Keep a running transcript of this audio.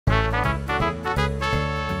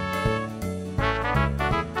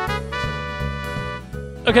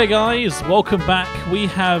Okay guys, welcome back. We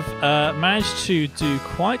have managed to do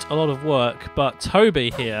quite a lot of work, but Toby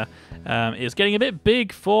here is getting a bit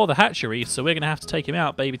big for the hatchery, so we're going to have to take him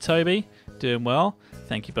out. Baby Toby, doing well.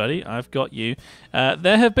 Thank you, buddy. I've got you.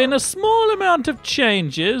 There have been a small amount of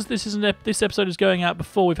changes. This episode is going out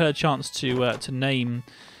before we've had a chance to name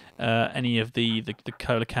any of the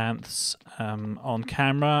coelacanths on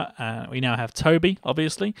camera. We now have Toby,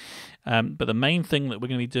 obviously, but the main thing that we're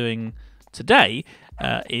going to be doing today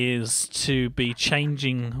is to be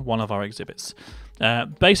changing one of our exhibits.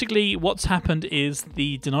 Basically, what's happened is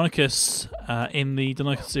the Deinonychus in the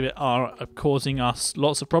Deinonychus exhibit are causing us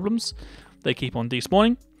lots of problems. They keep on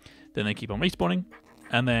despawning, then they keep on respawning,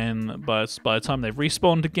 and then by the time they've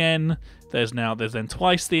respawned again, there's then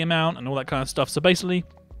twice the amount and all that kind of stuff. So basically,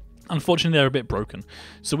 unfortunately, they're a bit broken.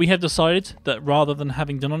 So we have decided that rather than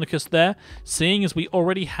having Deinonychus there, seeing as we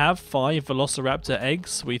already have 5 Velociraptor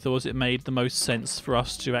eggs, we thought it made the most sense for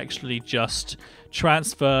us to actually just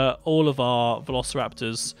transfer all of our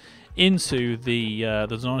Velociraptors into the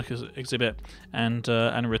Deinonychus exhibit and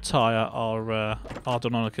retire our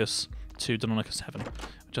Deinonychus to Deinonychus Heaven,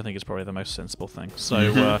 which I think is probably the most sensible thing.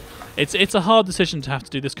 So it's a hard decision to have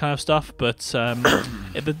to do this kind of stuff, but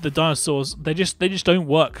the dinosaurs they just don't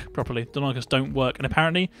work properly. Deinonychus don't work, and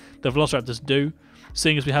apparently the Velociraptors do.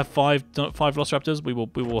 Seeing as we have five Velociraptors, we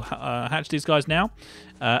will hatch these guys now,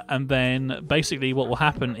 and then basically what will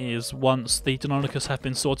happen is once the Deinonychus have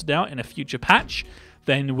been sorted out in a future patch,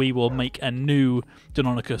 then we will make a new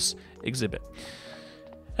Deinonychus exhibit.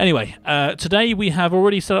 Anyway, today we have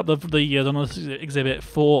already set up the Deinonychus exhibit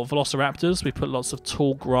for Velociraptors. We put lots of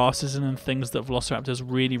tall grasses in and things that Velociraptors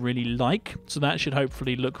really, really like, so that should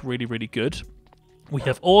hopefully look really, really good. We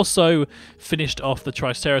have also finished off the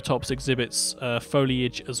Triceratops exhibit's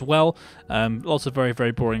foliage as well. Lots of very,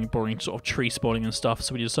 very boring sort of tree spawning and stuff,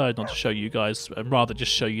 so we decided not to show you guys, and rather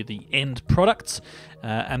just show you the end product.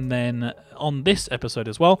 And then on this episode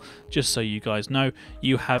as well, just so you guys know,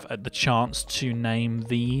 you have the chance to name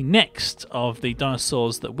the next of the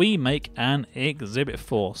dinosaurs that we make an exhibit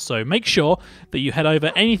for. So make sure that you head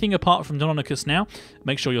over anything apart from Deinonychus now.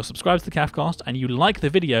 Make sure you're subscribed to the Cast and you like the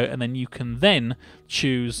video, and then you can then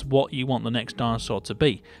choose what you want the next dinosaur to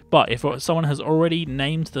be. But if someone has already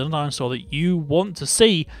named the dinosaur that you want to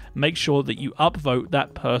see, make sure that you upvote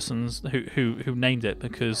that person's who named it,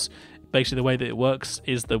 because basically the way that it works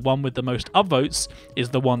is the one with the most upvotes is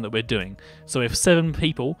the one that we're doing. So if 7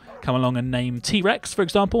 people come along and name T-Rex, for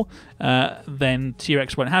example, then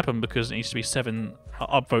T-Rex won't happen because it needs to be 7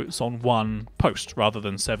 upvotes on one post rather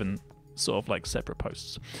than 7 sort of like separate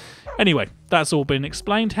posts. Anyway, that's all been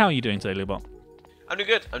explained. How are you doing today, Lubot? I'm doing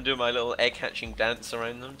good. I'm doing my little egg hatching dance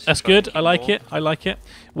around them. That's good. I like it. I like it.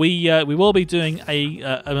 We will be doing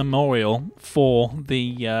a memorial for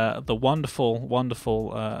the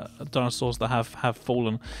wonderful dinosaurs that have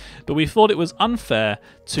fallen, but we thought it was unfair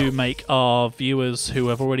to make our viewers who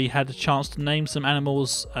have already had a chance to name some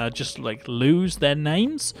animals just like lose their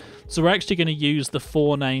names. So we're actually going to use the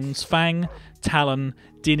 4 names: Fang, Talon,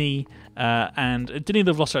 Dinny, and Dinny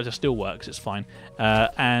the Velociraptor still works, it's fine,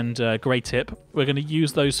 and Grey Tip. We're going to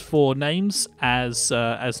use those 4 names as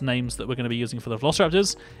names that we're going to be using for the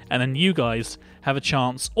Velociraptors, and then you guys have a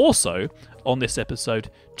chance also on this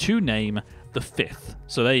episode to name the 5th.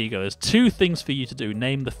 So there you go, there's 2 things for you to do.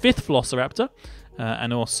 Name the 5th Velociraptor,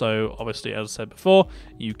 and also, obviously, as I said before,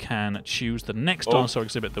 you can choose the next dinosaur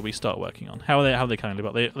exhibit that we start working on. How are they currently?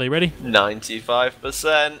 Are they ready?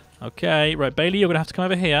 95%. Okay, right, Bailey, you're going to have to come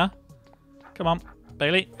over here. Come on,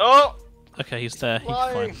 Bailey. Oh! Okay, he's there. He's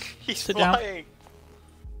flying. fine. He's Sit flying. down.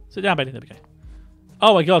 Sit down, Bailey. There we go.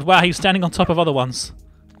 Oh my god, wow, he's standing on top of other ones.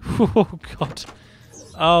 Oh god.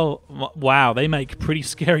 Oh, wow, they make pretty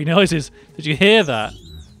scary noises. Did you hear that?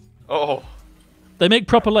 Oh. They make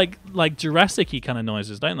proper like Jurassic-y kind of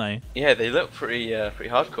noises, don't they? Yeah, they look pretty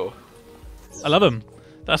hardcore. I love them.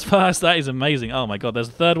 That is amazing. Oh my god, there's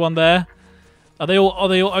a 3rd one there. Are they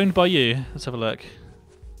all owned by you? Let's have a look.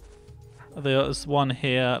 There's one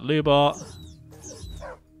here. Lubot.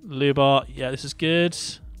 Yeah, this is good.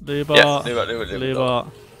 Lubot. Yeah, Lubot.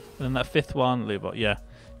 And then that 5th one, Lubot. Yeah.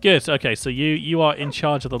 Good. Okay, so you are in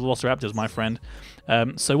charge of the Velociraptors, my friend.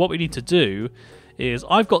 So what we need to do is,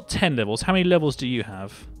 I've got 10 levels. How many levels do you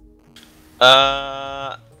have?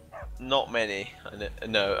 Not many.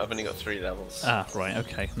 No, I've only got 3 levels. Ah, right.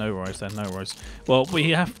 Okay. No worries then. No worries. Well,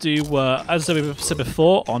 we have to, as I said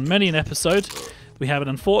before, on many an episode, we have an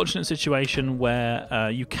unfortunate situation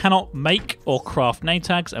where you cannot make or craft name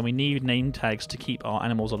tags, and we need name tags to keep our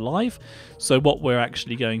animals alive. So what we're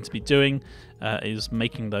actually going to be doing is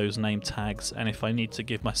making those name tags, and if I need to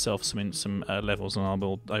give myself some levels, and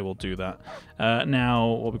I will do that. Now,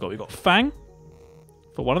 what we've got Fang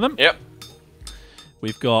for one of them. Yep.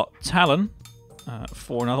 We've got Talon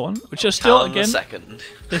for another one, which is still Talon again. The second.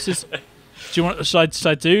 This is. Do you want? Should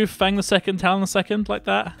I do Fang the second, Talon the second, like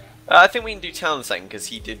that? I think we can do Talon the second because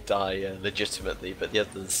he did die legitimately, but the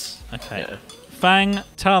others. Okay. Yeah. Fang,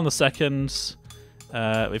 Talon the second.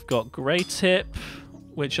 We've got Grey Tip,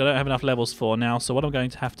 which I don't have enough levels for now. So what I'm going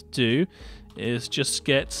to have to do is just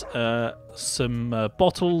get some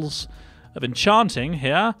bottles of enchanting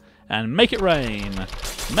here and make it rain.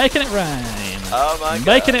 Making it rain. Oh my god.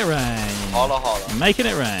 Making it rain. Holla holla. Making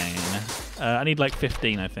it rain. I need like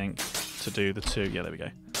 15, I think, to do the 2. Yeah, there we go.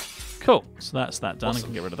 Cool. So that's that done. Awesome. I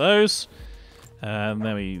can get rid of those. Then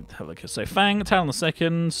we have a look at Fang, Talon the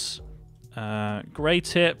second, Grey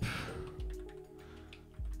Tip,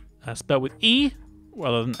 spelled with E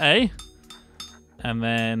rather than A, and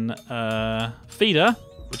then Feeder,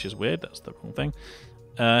 which is weird. That's the wrong thing.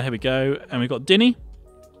 Here we go, and we've got Dinny.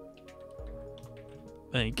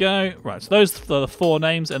 There you go. Right. So those are the 4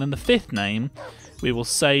 names, and then the 5th name we will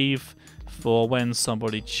save for when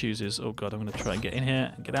somebody chooses. Oh god, I'm going to try and get in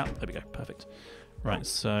here and get out. There we go. Perfect. Right,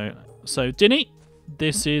 so Dinny,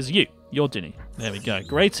 this is you. You're Dinny. There we go.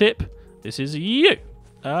 Grey Tip, this is you. Yep.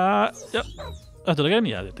 Oh, did I go?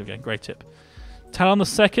 Yeah, there we go. Grey Tip. Talon the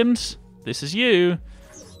second, this is you.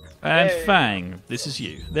 And Yay. Fang, this is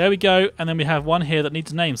you. There we go. And then we have one here that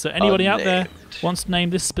needs a name. So anybody out there wants to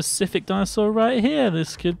name this specific dinosaur right here,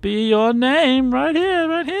 this could be your name right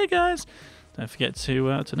here, guys. Don't forget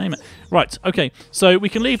to name it. Right, okay, so we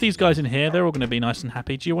can leave these guys in here. They're all going to be nice and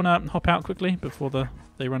happy. Do you want to hop out quickly before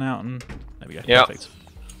they run out? And there we go. Yep. Perfect.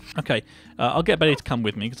 Okay, I'll get Betty to come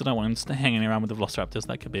with me because I don't want him to hanging around with the Velociraptors.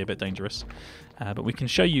 That could be a bit dangerous. But we can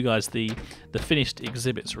show you guys the finished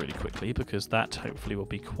exhibits really quickly because that hopefully will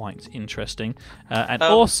be quite interesting. And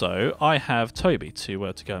also, I have Toby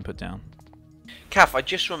to go and put down. Kath, I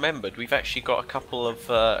just remembered we've actually got a couple of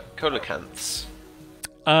coelacanths.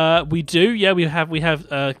 We do, yeah. We have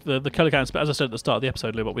the coelacanths, but as I said at the start of the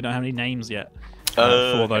episode, Lou, but we don't have any names yet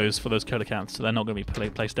for those coelacanths, so they're not going to be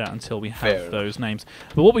placed out until we have those names.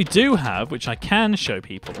 But what we do have, which I can show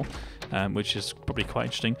people, which is probably quite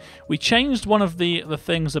interesting, we changed one of the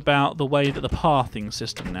things about the way that the pathing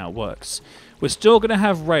system now works. We're still going to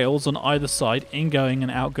have rails on either side, ingoing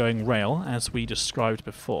and outgoing rail, as we described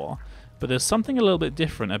before, but there's something a little bit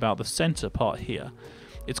different about the center part here.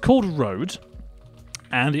 It's called road.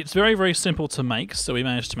 And it's very, very simple to make, so we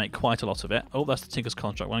managed to make quite a lot of it. Oh, that's the Tinker's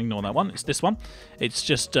Construct one. Ignore that one. It's this one. It's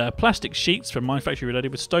just plastic sheets from Minefactory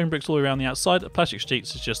Reloaded with stone bricks all around the outside. The plastic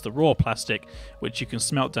sheets is just the raw plastic, which you can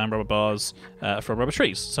smelt down rubber bars from rubber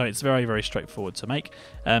trees. So it's very, very straightforward to make.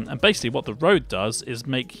 And basically what the road does is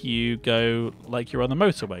make you go like you're on the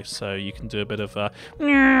motorway. So you can do a bit of...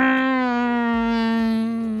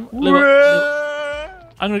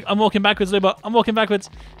 I'm walking backwards, Lubot. I'm walking backwards.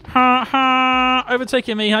 Ha ha!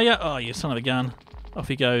 Overtaking me, yeah? Oh, you son of a gun. Off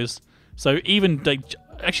he goes. So even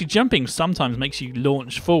actually jumping sometimes makes you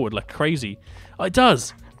launch forward like crazy. Oh, it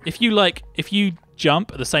does. If you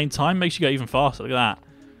jump at the same time, makes you go even faster. Look at that.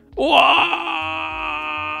 Whoa!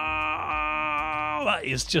 That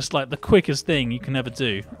is just like the quickest thing you can ever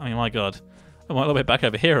do. I mean, my God. I'm a little bit back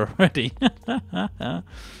over here already.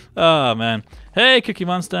 Oh, man. Hey, Cookie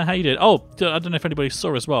Monster. How you doing? Oh, I don't know if anybody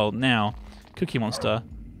saw as well. Now, Cookie Monster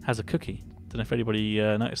has a cookie. Don't know if anybody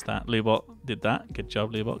noticed that. Lubot did that. Good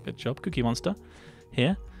job, Lubot. Good job. Cookie Monster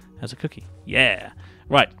here has a cookie. Yeah.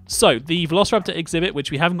 Right. So, the Velociraptor exhibit,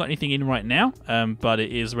 which we haven't got anything in right now, but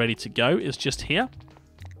it is ready to go, is just here.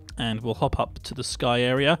 And we'll hop up to the sky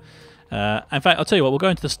area. In fact, I'll tell you what. We'll go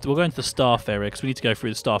into the staff area because we need to go through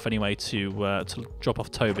the staff anyway to drop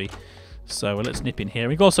off Toby. So let's nip in here.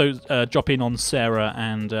 We can also drop in on Sarah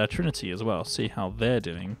and Trinity as well, see how they're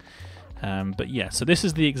doing. But yeah, so this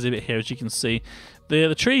is the exhibit here, as you can see.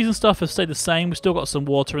 The trees and stuff have stayed the same. We've still got some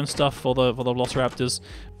water and stuff for the Velociraptors,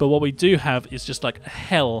 but what we do have is just like a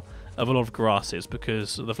hell of a lot of grasses,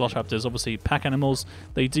 because the Velociraptors, obviously pack animals,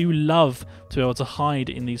 they do love to be able to hide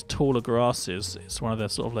in these taller grasses. It's one of their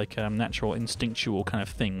sort of like natural instinctual kind of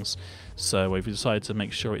things. So we've decided to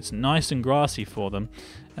make sure it's nice and grassy for them,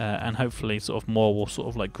 and hopefully sort of more will sort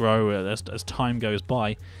of like grow as time goes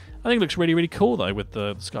by. I think it looks really, really cool though with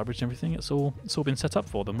the sky bridge and everything. It's all been set up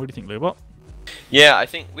for them. What do you think, Lubot? Yeah, I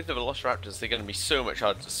think with the Velociraptors, they're going to be so much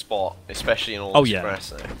harder to spot, especially in all this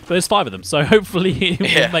grass now. But there's 5 of them, so hopefully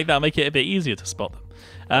it will make it a bit easier to spot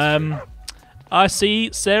them. I see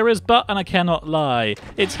Sarah's butt and I cannot lie.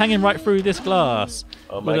 It's hanging right through this glass.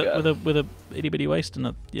 Oh my god. With a itty bitty waist and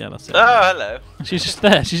a... Yeah, that's it. Oh, hello. She's just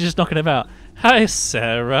there. She's just knocking about. Hi,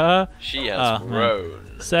 Sarah. She has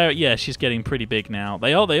grown. Sarah, yeah, she's getting pretty big now.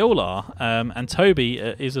 They all are. And Toby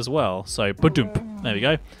is as well. So, ba-doomp. There we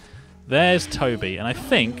go. There's Toby. And I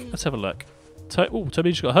think... Let's have a look.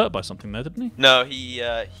 Toby just got hurt by something there, didn't he? No,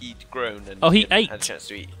 he'd grown and he ate. had a chance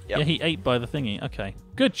to eat. Yep. Yeah, he ate by the thingy. Okay,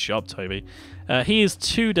 good job, Toby. He is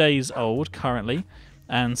 2 days old currently,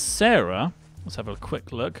 and Sarah, let's have a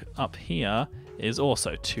quick look up here, is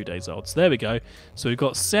also 2 days old. So there we go. So we've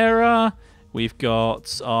got Sarah, we've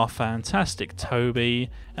got our fantastic Toby,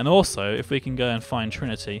 and also if we can go and find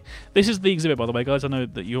Trinity. This is the exhibit, by the way, guys. I know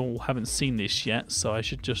that you all haven't seen this yet, so I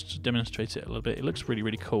should just demonstrate it a little bit. It looks really,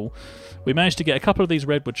 really cool. We managed to get a couple of these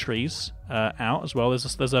redwood trees out as well.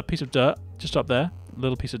 There's a piece of dirt just up there, a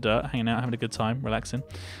little piece of dirt hanging out, having a good time, relaxing.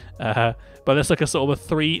 But there's like a sort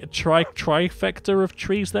of a trifecta of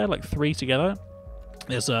trees there, like 3 together.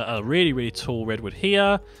 There's a really, really tall redwood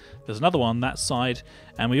here. There's another one on that side,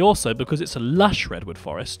 and we also, because it's a lush redwood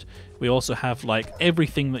forest, we also have like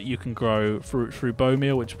everything that you can grow through bone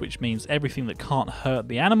meal, which means everything that can't hurt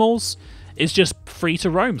the animals is just free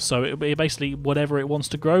to roam. So it'll be basically whatever it wants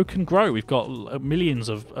to grow can grow. We've got millions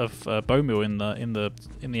of bone meal in the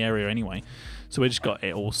area anyway. So we just got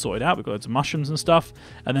it all sorted out. We've got loads of mushrooms and stuff.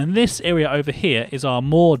 And then this area over here is our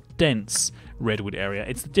more dense redwood area.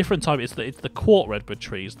 It's the different type. It's the quart redwood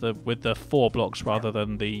trees, with the 4 blocks rather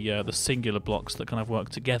than the singular blocks that kind of work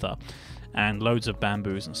together, and loads of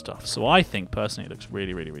bamboos and stuff. So I think personally it looks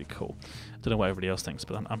really, really, really cool. I don't know what everybody else thinks,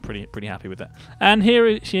 but I'm pretty happy with it. And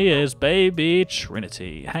here she is, baby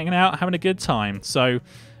Trinity, hanging out, having a good time. So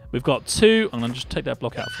we've got 2. I'm gonna just take that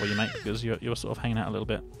block out for you, mate, because you're sort of hanging out a little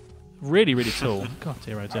bit. Really, really tall. God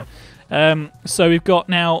dear, oh dear. So we've got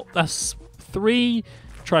now, that's 3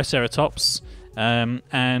 Triceratops,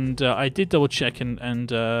 and I did double check, and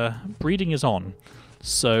breeding is on.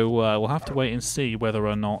 So we'll have to wait and see whether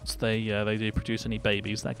or not they do produce any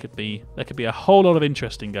babies. That could be a whole lot of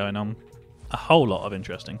interesting going on, a whole lot of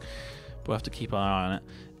interesting. But we'll have to keep our eye on it.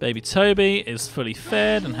 Baby Toby is fully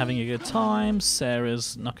fed and having a good time.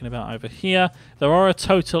 Sarah's knocking about over here. There are a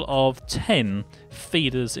total of 10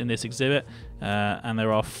 feeders in this exhibit, and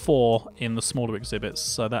there are 4 in the smaller exhibits.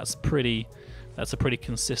 So that's a pretty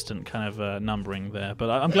consistent kind of numbering there. But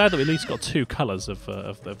I'm glad that we at least got 2 colours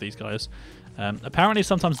of these guys. Apparently,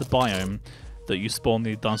 sometimes the biome that you spawn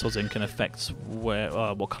the dinosaurs in can affect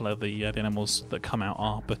what colour the animals that come out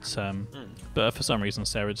are. But for some reason,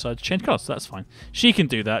 Sarah decided to change colours, so that's fine. She can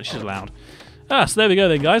do that. She's allowed. So there we go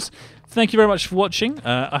then, guys. Thank you very much for watching.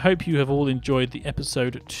 I hope you have all enjoyed the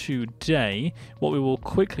episode today. What we will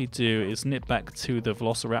quickly do is nip back to the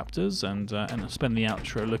Velociraptors and spend the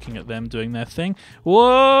outro looking at them doing their thing.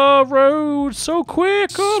 Whoa, road so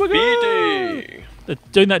quick! Oh my god!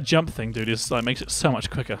 Doing that jump thing, dude, is like makes it so much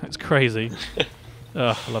quicker. It's crazy.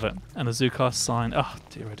 Oh, I love it. And the ZooCast sign. Oh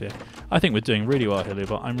dear, oh dear. I think we're doing really well here,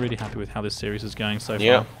 Luba. I'm really happy with how this series is going so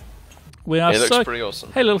far. We are it looks pretty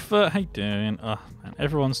awesome. Hey, Littlefoot, how you doing? Oh, man,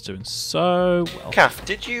 everyone's doing so well. Kath,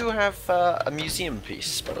 did you have a museum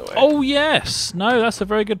piece, by the way? Oh, yes. No, that's a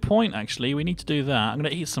very good point, actually. We need to do that. I'm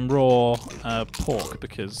going to eat some raw pork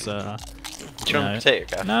because... do you want a potato,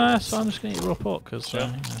 Kath? No, so I'm just going to eat raw pork because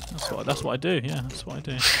that's what I do. Yeah, that's what I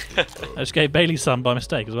do. I just gave Bailey some by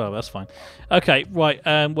mistake as well, but that's fine. Okay, right.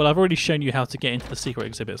 Well, I've already shown you how to get into the secret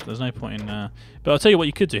exhibits. So there's no point in... But I'll tell you what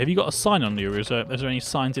you could do. Have you got a sign on you, or is there any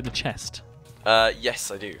signs in the chest?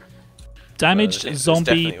 Yes, I do. Damaged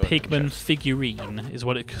zombie pigman figurine is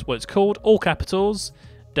what it's called. All capitals.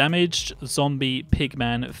 Damaged zombie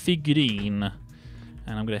pigman figurine.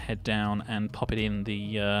 And I'm going to head down and pop it in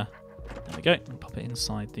the... there we go. And pop it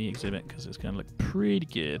inside the exhibit because it's going to look pretty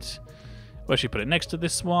good. Where should we put it? Next to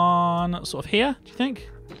this one? Sort of here, do you think?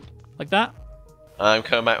 Like that? I'm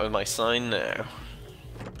coming back with my sign now. There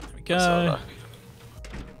we go.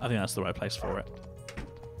 I think that's the right place for it.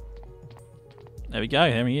 There we go.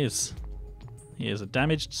 There he is. He is a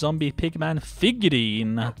damaged zombie pigman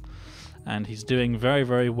figurine. And he's doing very,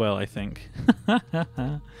 very well, I think.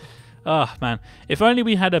 Oh, man. If only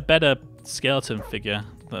we had a better skeleton figure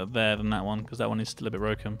there than that one, because that one is still a bit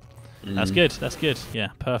broken. That's good. That's good. Yeah,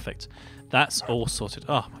 perfect. That's all sorted.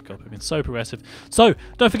 Oh my god, we've been so progressive. So,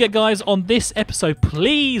 don't forget, guys, on this episode,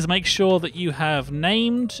 please make sure that you have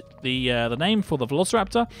named the name for the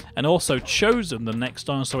Velociraptor and also chosen the next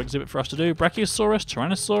dinosaur exhibit for us to do. Brachiosaurus,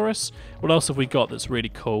 Tyrannosaurus. What else have we got that's really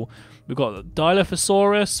cool? We've got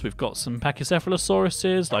Dilophosaurus, we've got some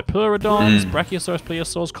Pachycephalosauruses, Dipleurodons, Brachiosaurus,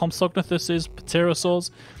 Plesiosaurs, Compsognathuses,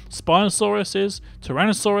 Pterosaurs, Spinosauruses,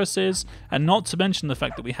 Tyrannosauruses, and not to mention the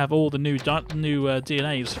fact that we have all the new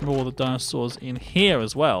DNAs from all the dinosaurs in here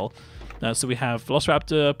as well. So we have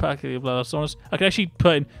Velociraptor, Pachycephalosaurusus. I can actually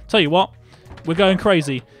put in, tell you what, we're going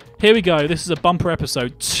crazy. Here we go, this is a bumper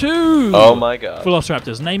episode. 2 Oh my god.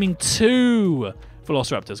 Velociraptors, naming 2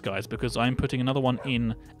 Velociraptors, guys, because I'm putting another one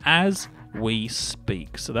in as we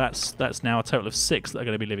speak. So that's now a total of 6 that are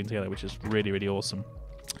going to be living together, which is really, really awesome.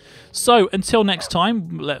 So until next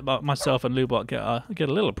time, let myself and Lubot get a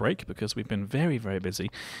little break because we've been very, very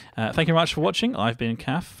busy. Thank you very much for watching. I've been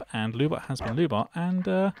Caf, and Lubot has been Lubot,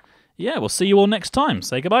 and yeah, we'll see you all next time.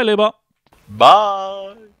 Say goodbye, Lubot.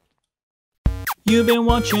 Bye. You've been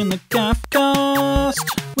watching the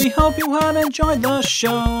Cafcast. We hope you have enjoyed the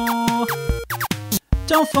show.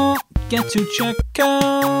 Don't forget to check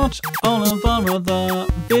out all of our other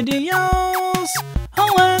videos.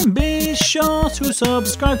 Oh, and be sure to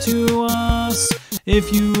subscribe to us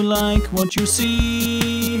if you like what you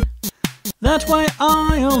see. That way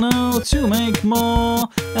I'll know to make more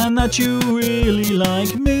and that you really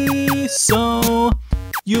like me. So,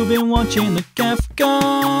 you've been watching the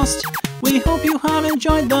Cafcast. We hope you have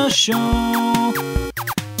enjoyed the show.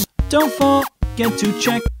 Don't forget to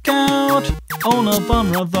check out all of our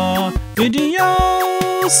other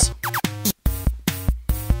videos.